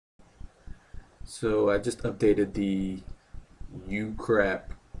So I just updated the YouCam.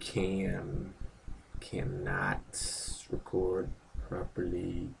 Cannot record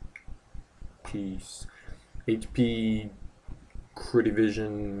properly. Peace. HP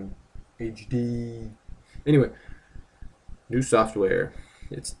Critivision HD. Anyway, new software.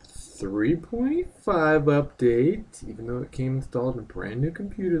 It's 3.5 update, even though it came installed in a brand new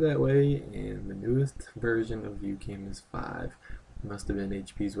computer that way, and the newest version of YouCam is 5. Must have been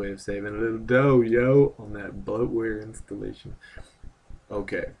HP's way of saving a little dough, yo, on that bloatware installation.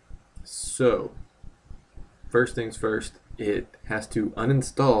 Okay, so first things first, it has to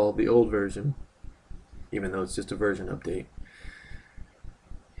uninstall the old version, even though it's just a version update.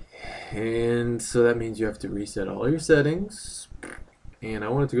 And so that means you have to reset all your settings. And I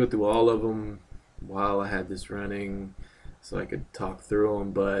wanted to go through all of them while I had this running so I could talk through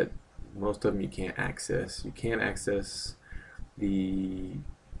them, but most of them you can't access. You can't access the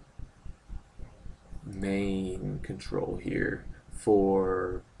main control here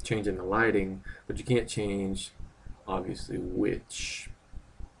for changing the lighting, but you can't change obviously which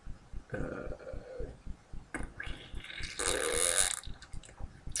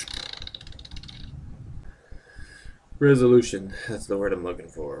resolution. That's the word I'm looking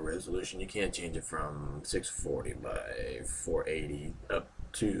for. Resolution. You can't change it from 640 by 480 up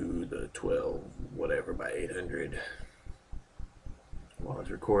to the 12 whatever by 800 while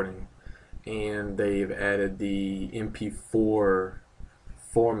it's recording. And they've added the MP4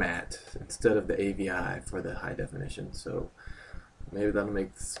 format instead of the AVI for the high definition. So maybe that'll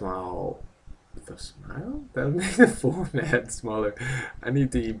make that'll make the format smaller. I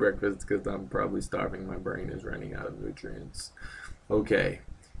need to eat breakfast because I'm probably starving. My brain is running out of nutrients. Okay,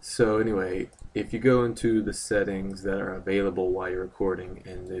 so anyway, if you go into the settings that are available while you're recording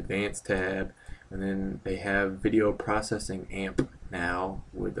in the advanced tab, and then they have video processing amp now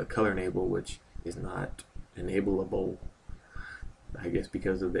with the color enable, which is not enableable, I guess,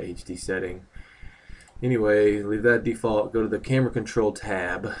 because of the HD setting. Anyway, leave that default. Go to the camera control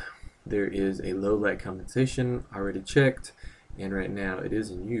tab. There is a low light compensation already checked, and right now it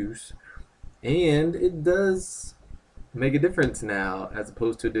is in use, and it does make a difference now as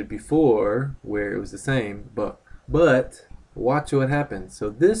opposed to it did before where it was the same, but watch what happens. So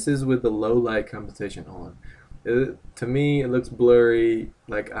this is with the low light compensation on. To me it looks blurry,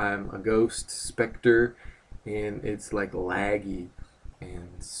 like I'm a ghost specter, and it's like laggy, and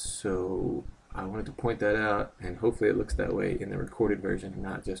so I wanted to point that out, and hopefully it looks that way in the recorded version,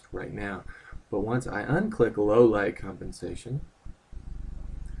 not just right now. But once I unclick low light compensation,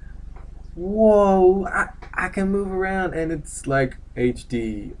 whoa, I can move around, and it's like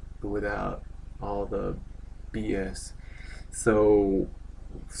HD without all the BS. So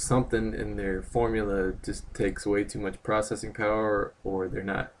something in their formula just takes way too much processing power, or they're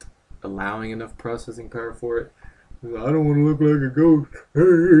not allowing enough processing power for it. I don't want to look like a ghost.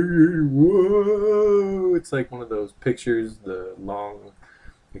 Hey, whoa! It's like one of those pictures, the long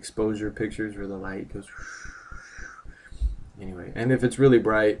exposure pictures where the light goes. Anyway, and if it's really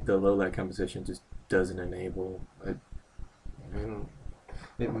bright, the low light compensation just doesn't enable. It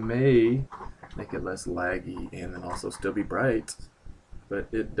may make it less laggy and then also still be bright, but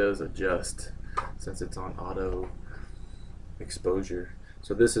it does adjust since it's on auto exposure.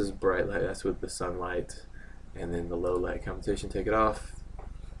 So this is bright light, that's with the sunlight, and then the low light compensation, take it off,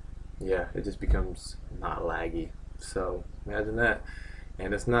 yeah, it just becomes not laggy. So imagine that.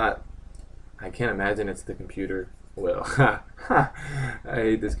 And it's not, I can't imagine it's the computer. Well, I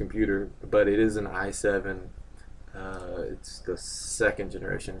hate this computer, but it is an i7. It's the second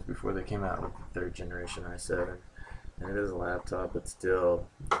generation. It's before they came out with the third generation i7, and it is a laptop, but still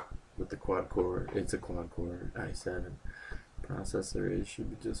with the quad core, it's a quad core i7 processor. It should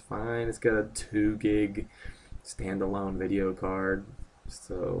be just fine. It's got a 2 gig standalone video card,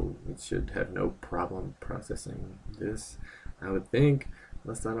 so it should have no problem processing this, I would think,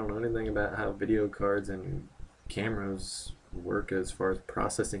 unless I don't know anything about how video cards and cameras work as far as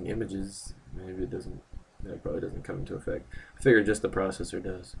processing images. Maybe it doesn't, that probably doesn't come into effect. I figure just the processor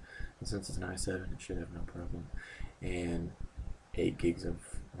does, and since it's an i7 it should have no problem, and 8 gigs of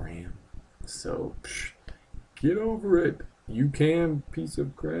RAM, so get over it, YouCam piece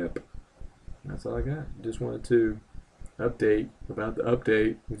of crap. That's all I got. Just wanted to update about the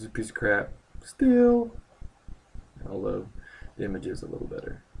update, which is a piece of crap still, although the image is a little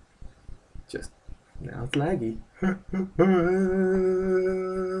better. Just now it's laggy.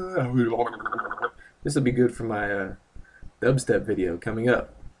 This will be good for my dubstep video coming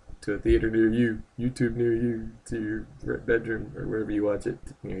up to a theater near you, YouTube near you, to your bedroom or wherever you watch it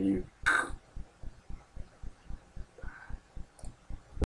near you.